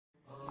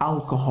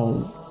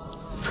alcohol.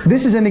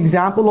 This is an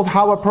example of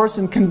how a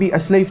person can be a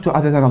slave to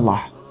other than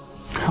Allah.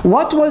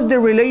 What was the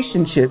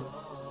relationship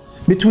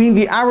between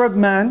the Arab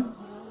man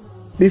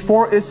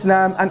before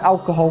Islam and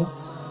alcohol?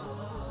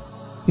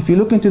 If you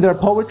look into their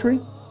poetry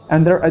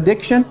and their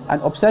addiction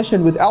and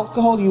obsession with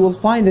alcohol, you will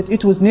find that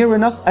it was near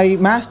enough a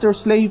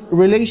master-slave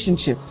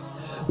relationship.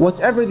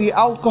 Whatever the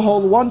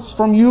alcohol wants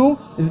from you,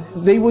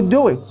 they would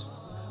do it.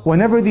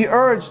 Whenever the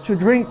urge to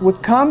drink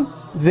would come,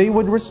 they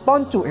would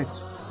respond to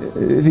it.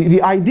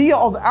 The idea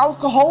of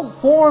alcohol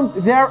formed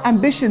their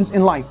ambitions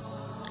in life.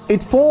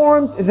 It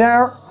formed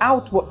their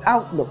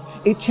outlook.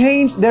 It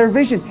changed their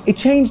vision. It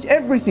changed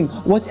everything.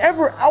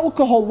 Whatever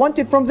alcohol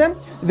wanted from them,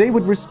 they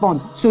would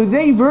respond. So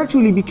they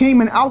virtually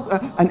became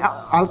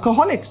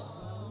alcoholics.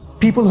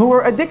 People who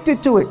were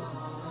addicted to it.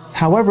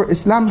 However,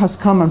 Islam has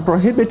come and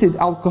prohibited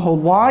alcohol.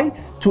 Why?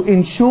 To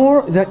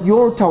ensure that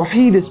your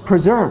tawheed is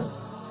preserved.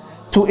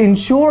 To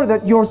ensure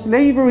that your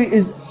slavery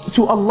is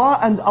to Allah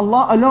and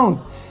Allah alone.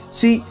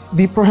 See,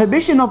 the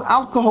prohibition of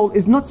alcohol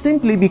is not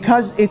simply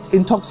because it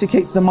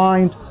intoxicates the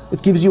mind,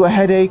 it gives you a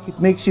headache, it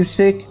makes you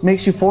sick,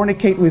 makes you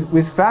fornicate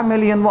with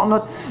family and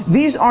whatnot.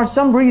 These are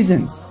some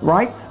reasons,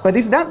 right? But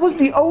if that was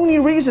the only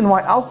reason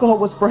why alcohol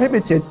was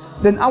prohibited,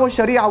 then our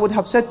Sharia would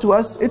have said to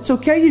us, it's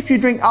okay if you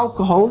drink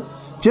alcohol,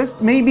 just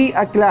maybe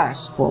a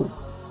glass full.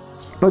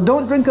 But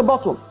don't drink a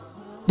bottle.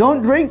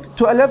 Don't drink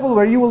to a level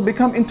where you will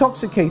become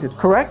intoxicated,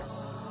 correct?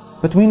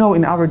 But we know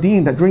in our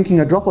deen that drinking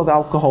a drop of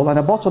alcohol and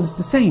a bottle is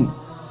the same.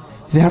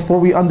 Therefore,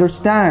 we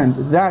understand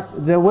that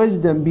the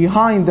wisdom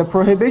behind the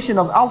prohibition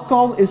of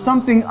alcohol is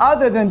something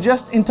other than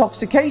just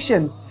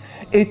intoxication.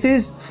 It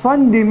is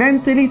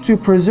fundamentally to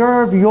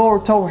preserve your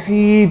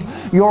tawheed,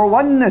 your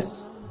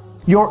oneness,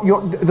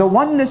 the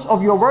oneness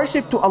of your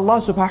worship to Allah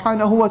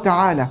subhanahu wa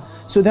ta'ala,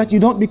 so that you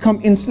don't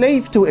become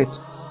enslaved to it.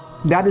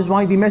 That is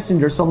why the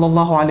Messenger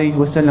sallallahu alayhi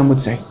wasallam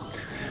would say,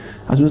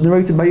 as was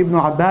narrated by Ibn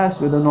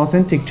Abbas with an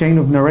authentic chain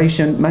of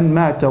narration, "Man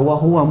mata wa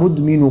huwa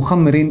mudminu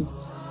khamrin,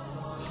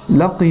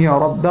 لَقِيَ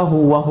رَبَّهُ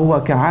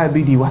وَهُوَ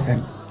كَعَابِدِ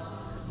وَثَنٍ."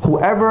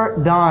 Whoever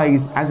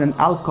dies as an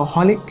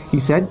alcoholic, he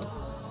said,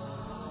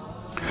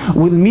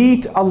 will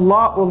meet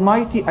Allah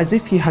Almighty as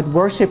if he had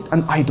worshipped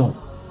an idol.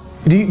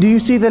 Do you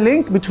see the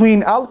link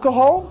between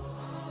alcohol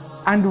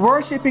and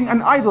worshipping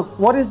an idol?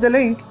 What is the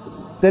link?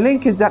 The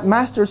link is that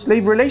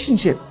master-slave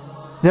relationship.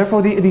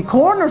 Therefore, the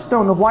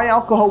cornerstone of why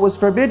alcohol was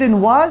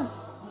forbidden was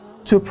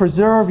to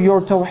preserve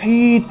your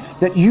tawheed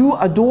that you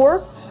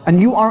adore and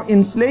you are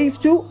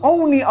enslaved to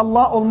only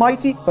Allah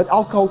Almighty, but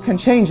alcohol can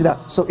change that.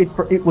 So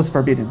it was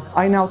forbidden.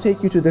 I now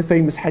take you to the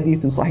famous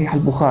hadith in Sahih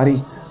al-Bukhari,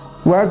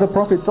 where the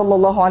Prophet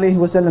sallallahu alaihi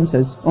wasallam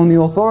says, on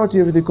the authority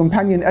of the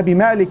companion Abi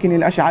Malik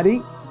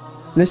al-Ash'ari,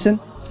 listen,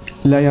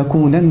 لا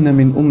يكونن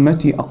من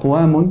أمتي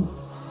أقوام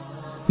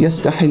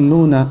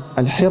يستحلون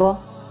الحرى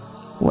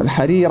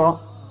والحرير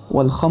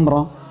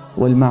والخمر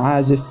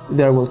والمعازف.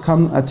 There will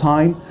come a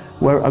time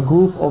where a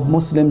group of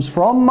Muslims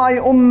from my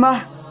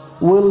ummah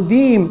will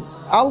deem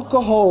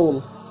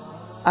alcohol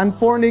and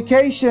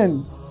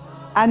fornication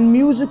and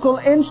musical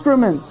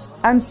instruments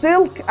and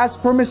silk as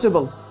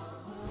permissible.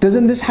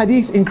 Doesn't this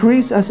hadith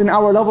increase us in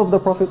our love of the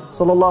Prophet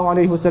sallallahu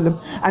alaihi wasallam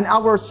and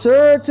our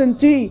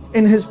certainty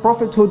in his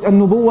prophethood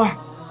and nubuwah?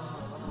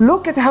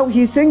 Look at how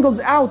he singles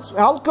out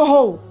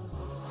alcohol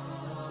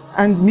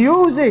and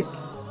music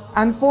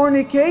and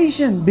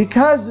fornication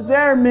because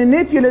their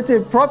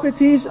manipulative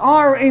properties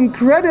are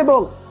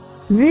incredible.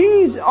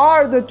 These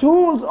are the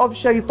tools of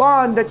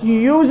shaitan that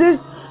he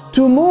uses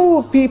to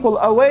move people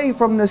away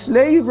from the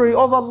slavery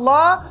of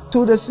Allah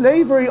to the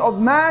slavery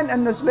of man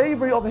and the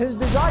slavery of his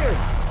desires.